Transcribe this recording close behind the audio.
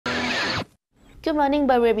Good morning,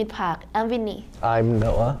 Berea-Midpark. I'm Winnie. I'm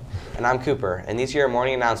Noah. And I'm Cooper, and these are your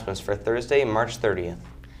morning announcements for Thursday, March 30th.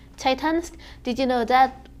 Titans, did you know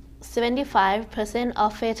that 75%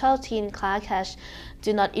 of fatal teen car crashes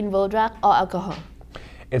do not involve drugs or alcohol?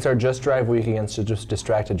 It's our Just Drive week against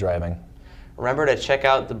distracted driving. Remember to check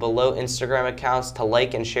out the below Instagram accounts to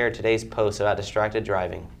like and share today's post about distracted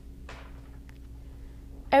driving.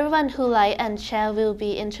 Everyone who likes and shares will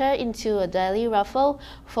be entered into a daily raffle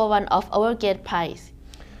for one of our gate prizes.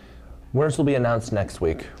 Winners will be announced next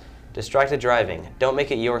week. Distracted driving. Don't make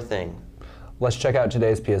it your thing. Let's check out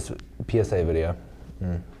today's PSA video.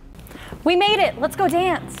 We made it! Let's go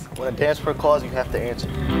dance! When a dance for a cause, you have to answer.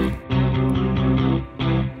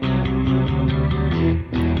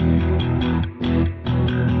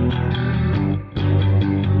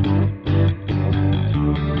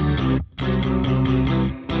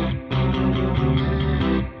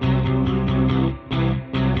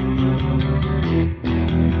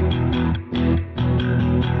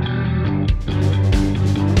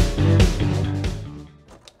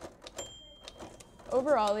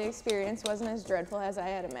 Overall, the experience wasn't as dreadful as I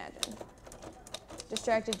had imagined.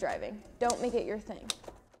 Distracted driving. Don't make it your thing.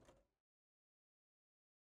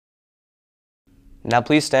 Now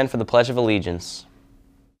please stand for the Pledge of Allegiance.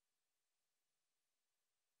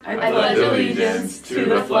 I pledge allegiance to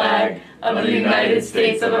the flag of the United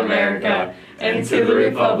States of America and to the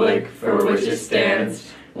republic for which it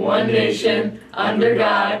stands, one nation, under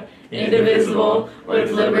God, indivisible,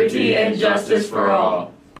 with liberty and justice for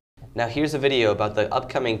all. Now here's a video about the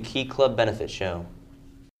upcoming Key Club benefit show.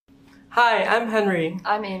 Hi, I'm Henry.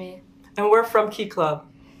 I'm Amy. And we're from Key Club.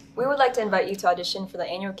 We would like to invite you to audition for the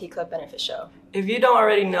annual Key Club benefit show. If you don't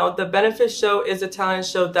already know, the benefit show is a talent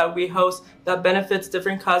show that we host that benefits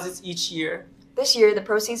different causes each year. This year, the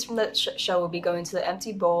proceeds from the show will be going to the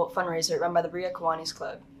Empty Bowl fundraiser run by the Berea-Kiwanis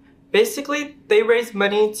Club. Basically, they raise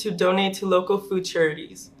money to donate to local food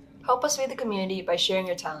charities. Help us feed the community by sharing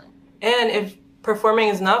your talent. And if performing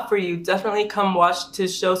is not for you, definitely come watch to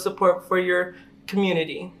show support for your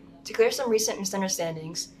community. To clear some recent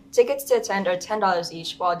misunderstandings, tickets to attend are $10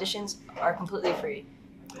 each, while auditions are completely free,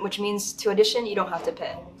 which means to audition you don't have to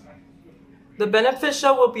pay. The benefit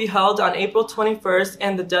show will be held on April 21st,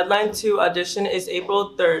 and the deadline to audition is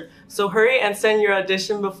April 3rd, so hurry and send your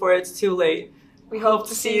audition before it's too late. We hope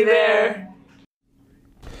to see you there.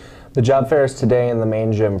 The job fair is today in the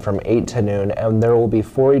main gym from 8 to noon, and there will be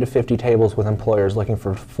 40 to 50 tables with employers looking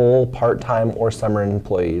for full, part-time, or summer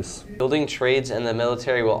employees. Building trades and the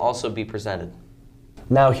military will also be presented.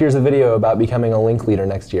 Now here's a video about becoming a Link leader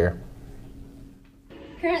next year.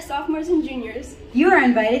 Current sophomores and juniors, you are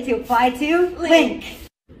invited to apply to Link.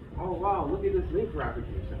 Oh wow, look at this Link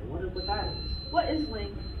application. I wonder what that is. What is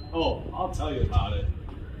Link? Oh, I'll tell you about it.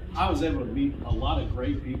 I was able to meet a lot of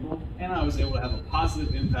great people, and I was able to have a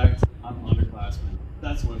positive impact on underclassmen.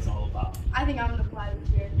 That's what it's all about. I think I'm going to apply this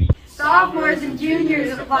year. Sophomores and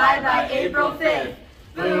juniors apply by April 5th.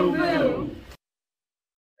 Boom, boom.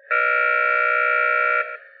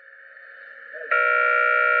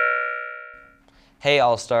 Hey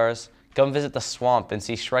All-Stars, come visit the Swamp and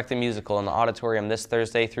see Shrek the Musical in the auditorium this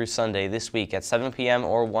Thursday through Sunday this week at 7 p.m.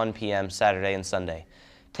 or 1 p.m. Saturday and Sunday.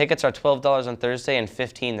 Tickets are $12 on Thursday and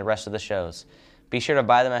 $15 the rest of the shows. Be sure to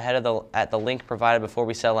buy them ahead of at the link provided before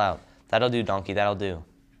we sell out. That'll do, donkey, that'll do.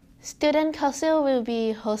 Student Council will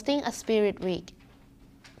be hosting a Spirit Week.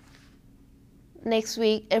 Next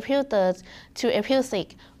week, April 3rd to April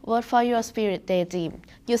 6th, vote for your Spirit Day theme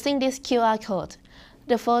using this QR code.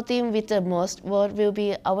 The 4 theme with the most vote will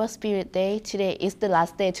be our Spirit Day. Today is the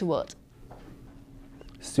last day to vote.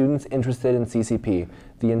 Students interested in CCP,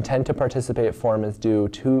 the intent to participate form is due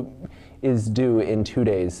in 2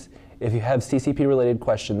 days. If you have CCP-related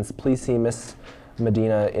questions, please see Ms.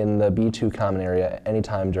 Medina in the B2 common area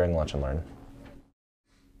anytime during Lunch and Learn.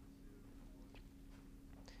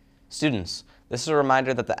 Students, this is a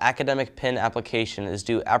reminder that the academic PIN application is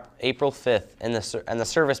due April 5th and the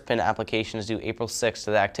service PIN application is due April 6th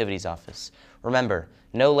to the activities office. Remember,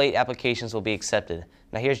 no late applications will be accepted.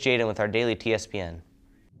 Now here's Jaden with our daily TSPN.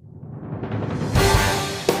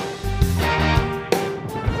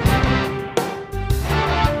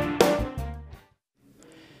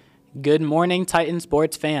 Good morning, Titan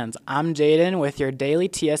sports fans. I'm Jaden with your daily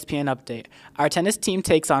TSPN update. Our tennis team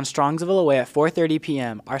takes on Strongsville away at 4:30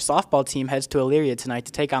 p.m. Our softball team heads to Elyria tonight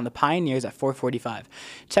to take on the Pioneers at 4:45.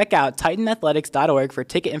 Check out titanathletics.org for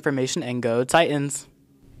ticket information and go Titans.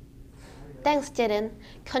 Thanks, Jaden.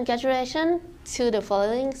 Congratulations to the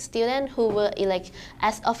following students who were elected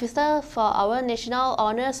as officers for our National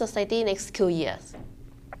Honor Society next school year.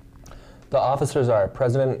 The officers are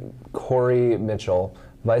President Corey Mitchell,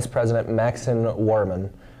 Vice President Maxine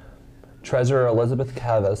Warman, Treasurer Elizabeth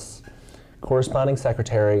Cavas, Corresponding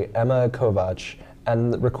Secretary Emma Kovach,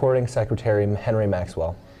 and Recording Secretary Henry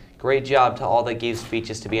Maxwell. Great job to all that gave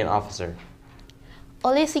speeches to be an officer.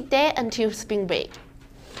 Only 6 days until spring break.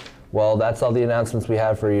 Well, that's all the announcements we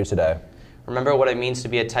have for you today. Remember what it means to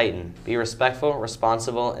be a Titan. Be respectful,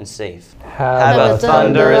 responsible, and safe. Have a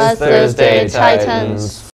thunderous Thursday,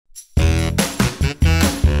 Titans.